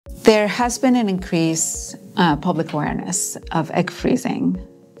There has been an increased public awareness of egg freezing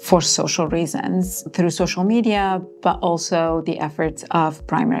for social reasons through social media, but also the efforts of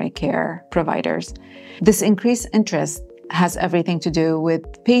primary care providers. This increased interest has everything to do with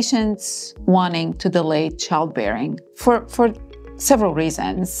patients wanting to delay childbearing for several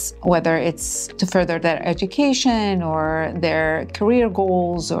reasons, whether it's to further their education or their career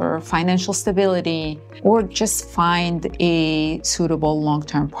goals or financial stability, or just find a suitable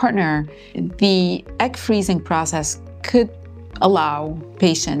long-term partner. The egg freezing process could allow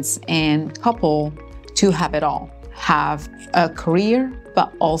patients and couple to have it all, have a career,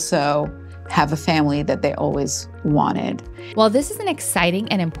 but also have a family that they always wanted. While this is an exciting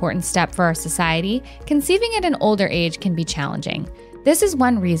and important step for our society, conceiving at an older age can be challenging. This is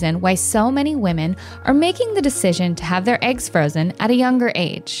one reason why so many women are making the decision to have their eggs frozen at a younger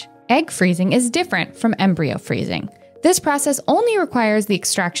age. Egg freezing is different from embryo freezing. This process only requires the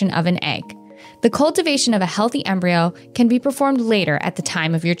extraction of an egg. The cultivation of a healthy embryo can be performed later at the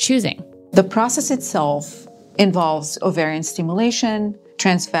time of your choosing. The process itself involves ovarian stimulation,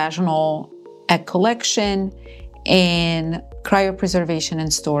 transvaginal egg collection, and cryopreservation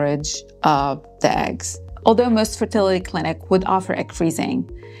and storage of the eggs. Although most fertility clinics would offer egg freezing,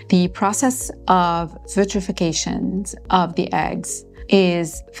 the process of vitrification of the eggs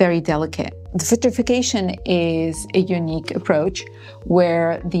is very delicate. The vitrification is a unique approach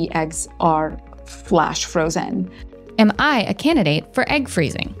where the eggs are flash frozen. Am I a candidate for egg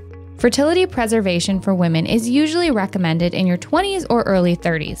freezing? Fertility preservation for women is usually recommended in your 20s or early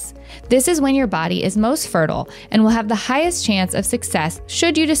 30s. This is when your body is most fertile and will have the highest chance of success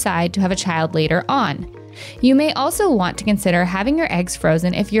should you decide to have a child later on. You may also want to consider having your eggs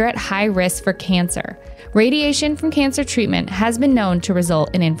frozen if you're at high risk for cancer. Radiation from cancer treatment has been known to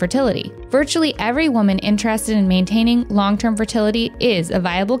result in infertility. Virtually every woman interested in maintaining long-term fertility is a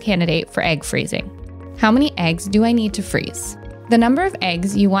viable candidate for egg freezing. How many eggs do I need to freeze? The number of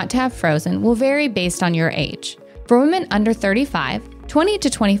eggs you want to have frozen will vary based on your age. For women under 35, 20 to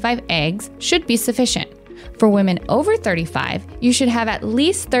 25 eggs should be sufficient. For women over 35, you should have at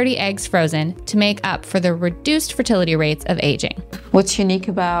least 30 eggs frozen to make up for the reduced fertility rates of aging. What's unique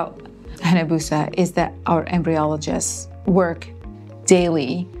about Hanabusa is that our embryologists work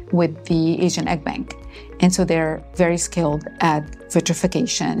daily with the Asian Egg Bank. And so they're very skilled at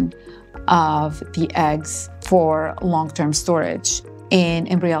vitrification of the eggs for long-term storage. And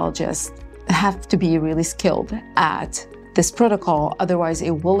embryologists have to be really skilled at this protocol, otherwise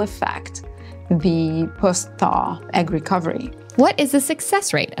it will affect the post-thaw egg recovery. What is the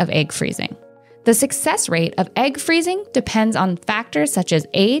success rate of egg freezing? The success rate of egg freezing depends on factors such as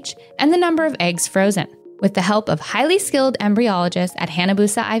age and the number of eggs frozen. With the help of highly skilled embryologists at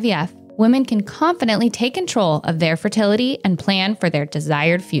Hanabusa IVF, women can confidently take control of their fertility and plan for their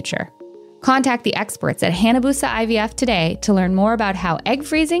desired future. Contact the experts at Hanabusa IVF today to learn more about how egg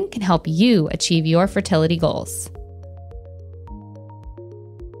freezing can help you achieve your fertility goals.